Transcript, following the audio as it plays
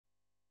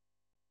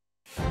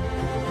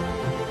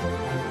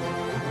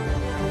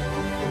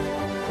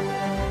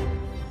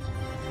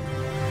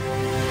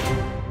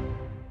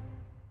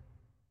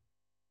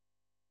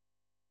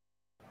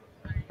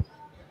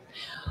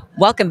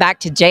Welcome back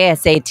to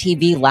JSA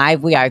TV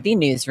Live. We are the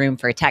newsroom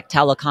for tech,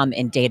 telecom,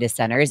 and data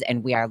centers,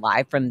 and we are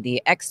live from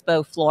the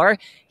expo floor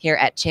here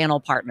at Channel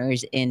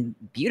Partners in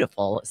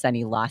beautiful,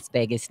 sunny Las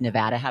Vegas,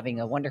 Nevada,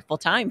 having a wonderful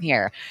time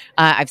here.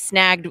 I've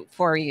snagged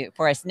for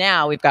us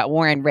now. We've got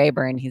Warren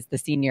Reyburn. He's the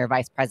Senior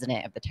Vice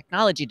President of the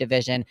Technology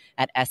Division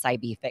at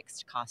SIB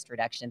Fixed Cost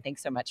Reduction.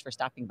 Thanks so much for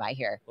stopping by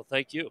here. Well,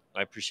 thank you.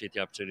 I appreciate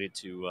the opportunity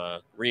to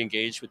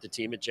re-engage with the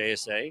team at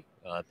JSA.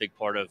 A big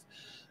part of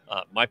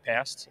my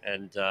past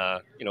and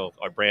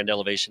our brand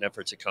elevation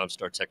efforts at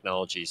Comstar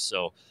Technologies.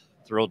 So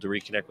thrilled to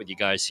reconnect with you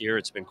guys here.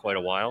 It's been quite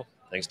a while,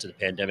 thanks to the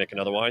pandemic and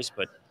otherwise.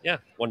 But yeah,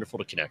 wonderful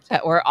to connect.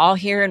 We're all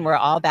here and we're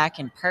all back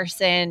in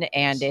person,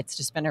 and it's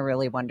just been a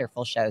really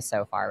wonderful show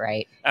so far,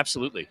 right?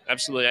 Absolutely,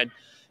 absolutely. And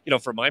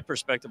from my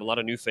perspective, a lot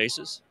of new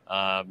faces,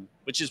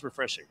 which is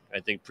refreshing.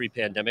 I think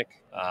pre-pandemic,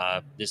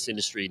 this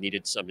industry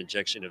needed some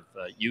injection of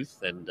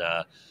youth and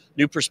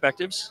new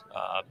perspectives,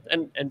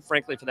 and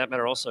frankly, for that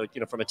matter, also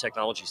from a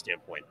technology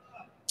standpoint.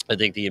 I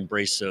think the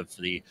embrace of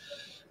the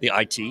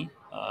IT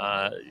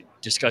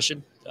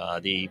discussion,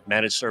 the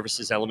managed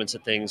services elements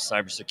of things,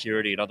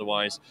 cybersecurity, and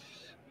otherwise.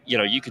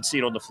 You could see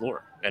it on the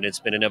floor, and it's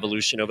been an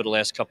evolution over the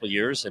last couple of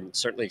years and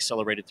certainly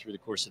accelerated through the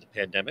course of the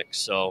pandemic.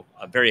 So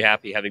I'm very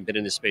happy, having been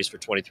in this space for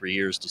 23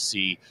 years, to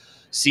see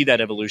that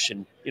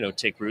evolution,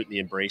 take root in the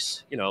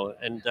embrace,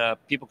 and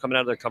people coming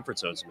out of their comfort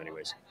zones in many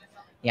ways.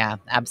 Yeah,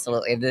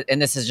 absolutely.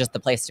 And this is just the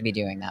place to be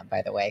doing that,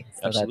 by the way.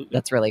 So Absolutely.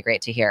 That's really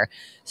great to hear.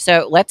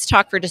 So let's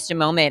talk for just a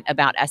moment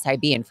about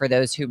SIB. And for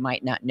those who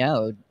might not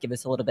know, give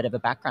us a little bit of a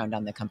background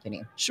on the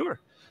company. Sure.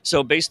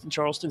 So based in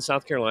Charleston,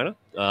 South Carolina,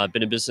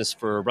 been in business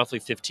for roughly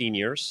 15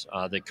 years.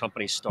 The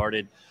company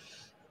started,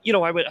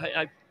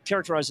 I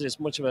characterize it as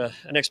much of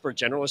an expert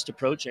generalist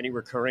approach. Any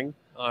recurring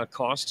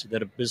cost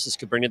that a business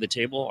could bring to the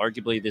table,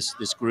 arguably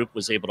this group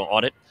was able to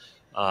audit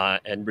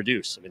and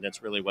reduce. I mean,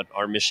 that's really what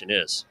our mission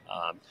is.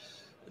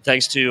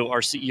 Thanks to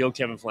our CEO,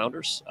 Kevin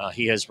Flounders,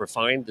 he has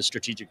refined the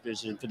strategic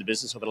vision for the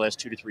business over the last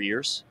 2 to 3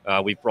 years.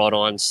 We've brought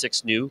on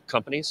 6 new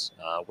companies,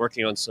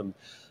 working on some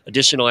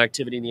additional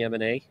activity in the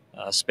M&A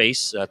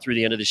space through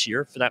the end of this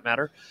year, for that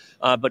matter.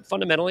 But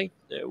fundamentally,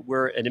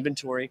 we're an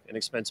inventory and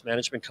expense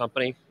management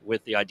company,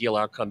 with the ideal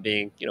outcome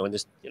being, in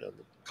this, the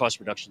cost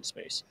reduction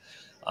space.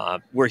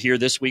 We're here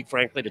this week,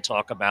 frankly, to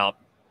talk about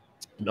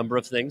a number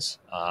of things,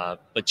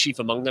 but chief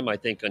among them, I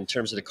think, in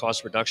terms of the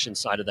cost reduction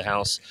side of the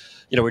house,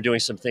 we're doing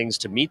some things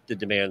to meet the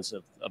demands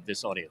of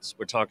this audience.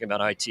 We're talking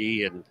about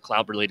IT and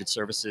cloud-related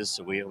services.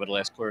 So we, over the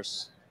last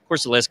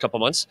the last couple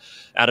of months,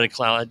 added a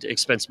cloud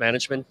expense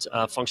management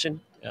function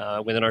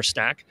within our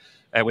stack.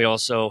 And we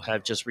also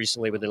have just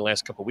recently, within the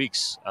last couple of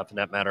weeks, for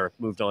that matter,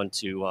 moved on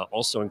to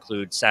also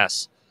include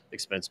SaaS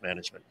expense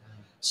management.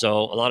 So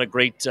a lot of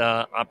great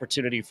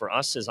opportunity for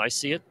us, as I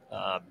see it.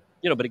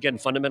 But again,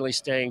 fundamentally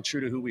staying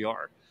true to who we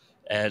are.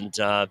 And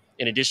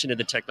in addition to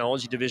the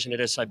technology division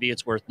at SIB,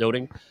 it's worth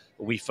noting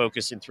we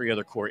focus in 3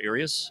 other core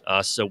areas.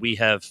 So we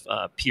have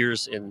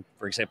peers in,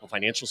 for example,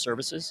 financial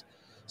services,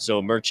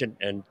 so merchant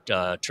and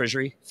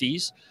treasury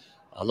fees,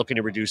 looking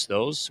to reduce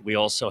those. We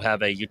also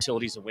have a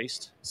utilities and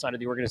waste side of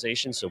the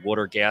organization, so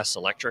water, gas,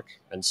 electric,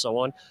 and so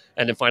on.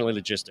 And then finally,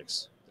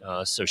 logistics,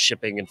 so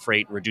shipping and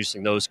freight, and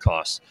reducing those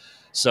costs.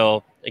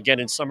 So again,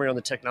 in summary, on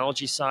the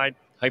technology side,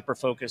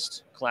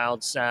 hyper-focused,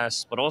 cloud,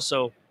 SaaS, but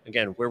also,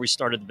 again, where we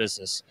started the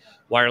business,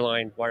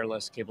 wireline,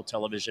 wireless, cable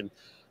television,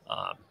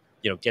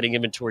 getting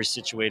inventory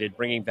situated,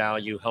 bringing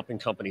value, helping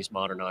companies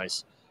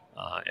modernize,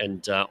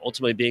 and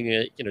ultimately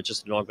being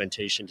just an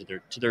augmentation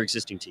to their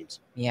existing teams.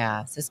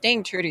 Yeah, so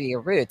staying true to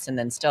your roots and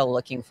then still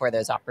looking for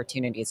those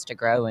opportunities to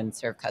grow and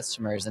serve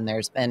customers. And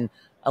there's been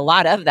a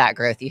lot of that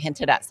growth. You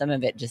hinted at some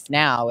of it just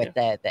now with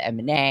the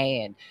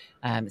M&A.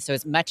 And so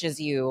as much as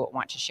you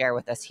want to share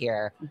with us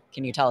here,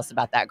 can you tell us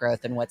about that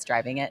growth and what's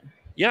driving it?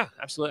 Yeah,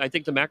 absolutely. I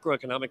think the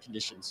macroeconomic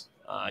conditions,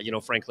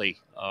 frankly,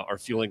 are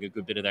fueling a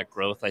good bit of that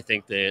growth. I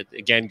think that,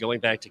 again, going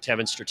back to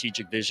Kevin's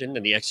strategic vision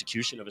and the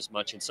execution of as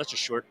much in such a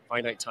short,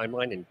 finite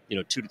timeline in,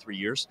 2 to 3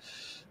 years,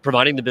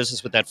 providing the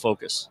business with that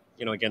focus.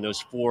 Again,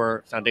 those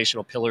 4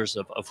 foundational pillars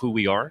of who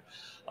we are.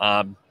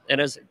 And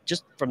as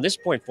just from this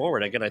point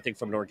forward, again, I think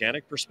from an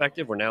organic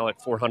perspective, we're now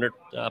at 400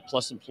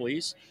 plus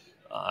employees.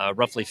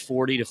 Roughly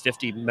 40 to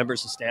 50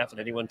 members of staff at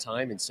any one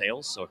time in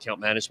sales, so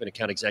account management,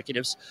 account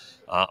executives.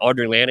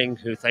 Audrey Lanning,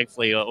 who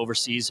thankfully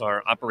oversees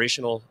our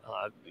operational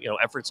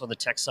efforts on the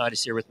tech side,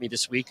 is here with me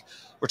this week.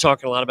 We're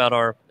talking a lot about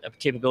our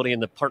capability in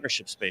the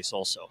partnership space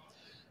also.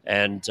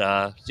 And,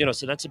 so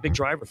that's a big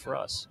driver for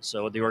us.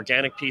 So the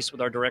organic piece with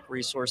our direct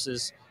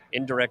resources,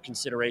 indirect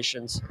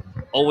considerations,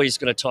 always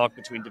going to talk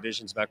between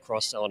divisions about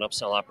cross-sell and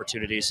upsell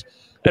opportunities.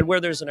 And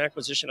where there's an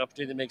acquisition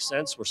opportunity that makes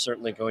sense, we're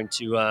certainly going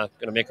to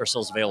make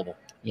ourselves available.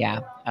 Yeah,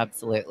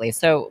 absolutely.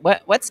 So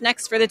what's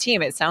next for the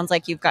team? It sounds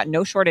like you've got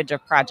no shortage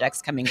of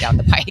projects coming down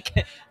the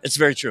pike. It's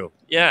very true.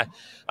 Yeah.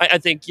 I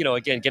think,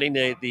 again, getting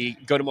the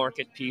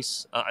go-to-market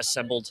piece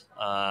assembled,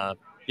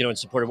 in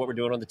support of what we're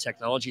doing on the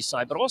technology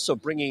side, but also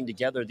bringing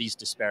together these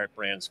disparate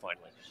brands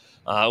finally.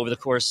 Over the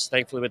course,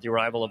 thankfully, with the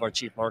arrival of our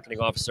Chief Marketing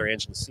Officer,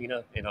 Angela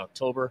Cena, in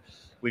October,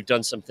 we've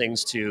done some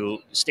things to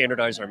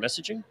standardize our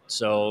messaging.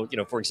 So,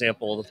 for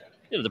example,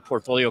 the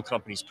portfolio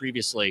companies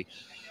previously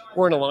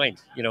weren't aligned,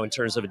 in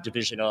terms of a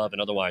division of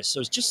and otherwise. So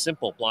it's just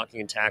simple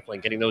blocking and tackling,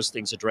 getting those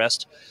things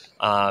addressed,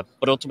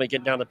 but ultimately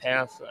getting down the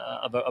path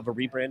of a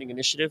rebranding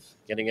initiative,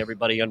 getting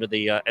everybody under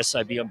the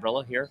SIB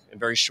umbrella here in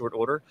very short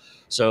order.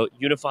 So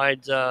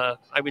unified, I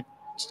would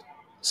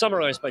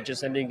summarize by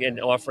just ending and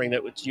offering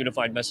that it's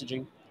unified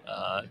messaging,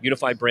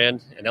 unified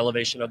brand and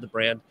elevation of the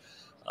brand,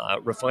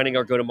 refining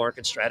our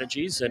go-to-market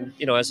strategies, and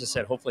as I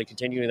said, hopefully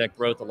continuing that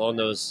growth along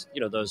those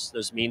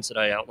those means that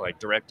I outlined,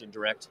 direct,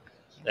 indirect,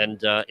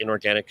 and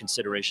inorganic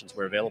considerations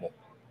where available.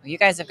 Well, you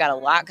guys have got a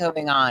lot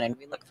going on, and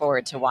we look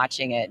forward to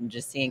watching it and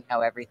just seeing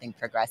how everything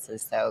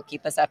progresses. So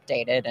keep us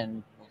updated,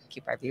 and we'll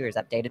keep our viewers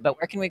updated. But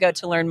where can we go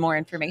to learn more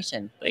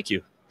information? Thank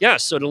you. Yeah,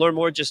 so to learn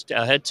more, just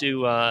head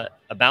to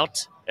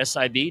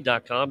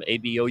aboutsib.com,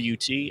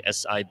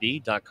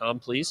 aboutsib.com,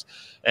 please.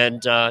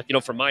 And,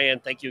 from my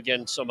end, thank you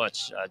again so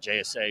much,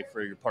 JSA,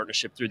 for your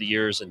partnership through the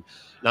years, and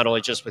not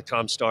only just with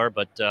Comstar,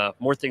 but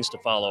more things to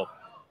follow,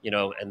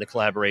 and the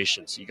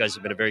collaboration. So you guys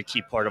have been a very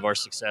key part of our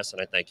success,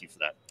 and I thank you for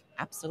that.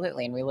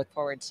 Absolutely. And we look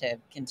forward to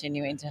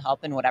continuing to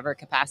help in whatever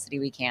capacity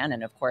we can.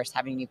 And of course,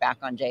 having you back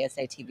on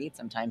JSA TV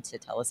sometime to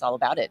tell us all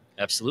about it.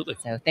 Absolutely.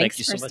 So thanks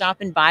for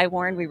stopping by,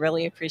 Warren. We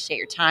really appreciate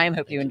your time.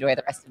 Hope you enjoy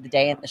the rest of the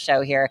day and the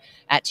show here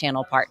at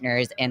Channel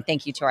Partners. And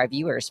thank you to our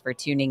viewers for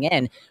tuning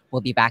in.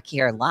 We'll be back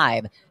here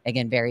live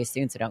again very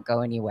soon, so don't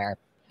go anywhere.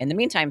 In the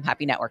meantime,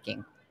 happy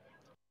networking.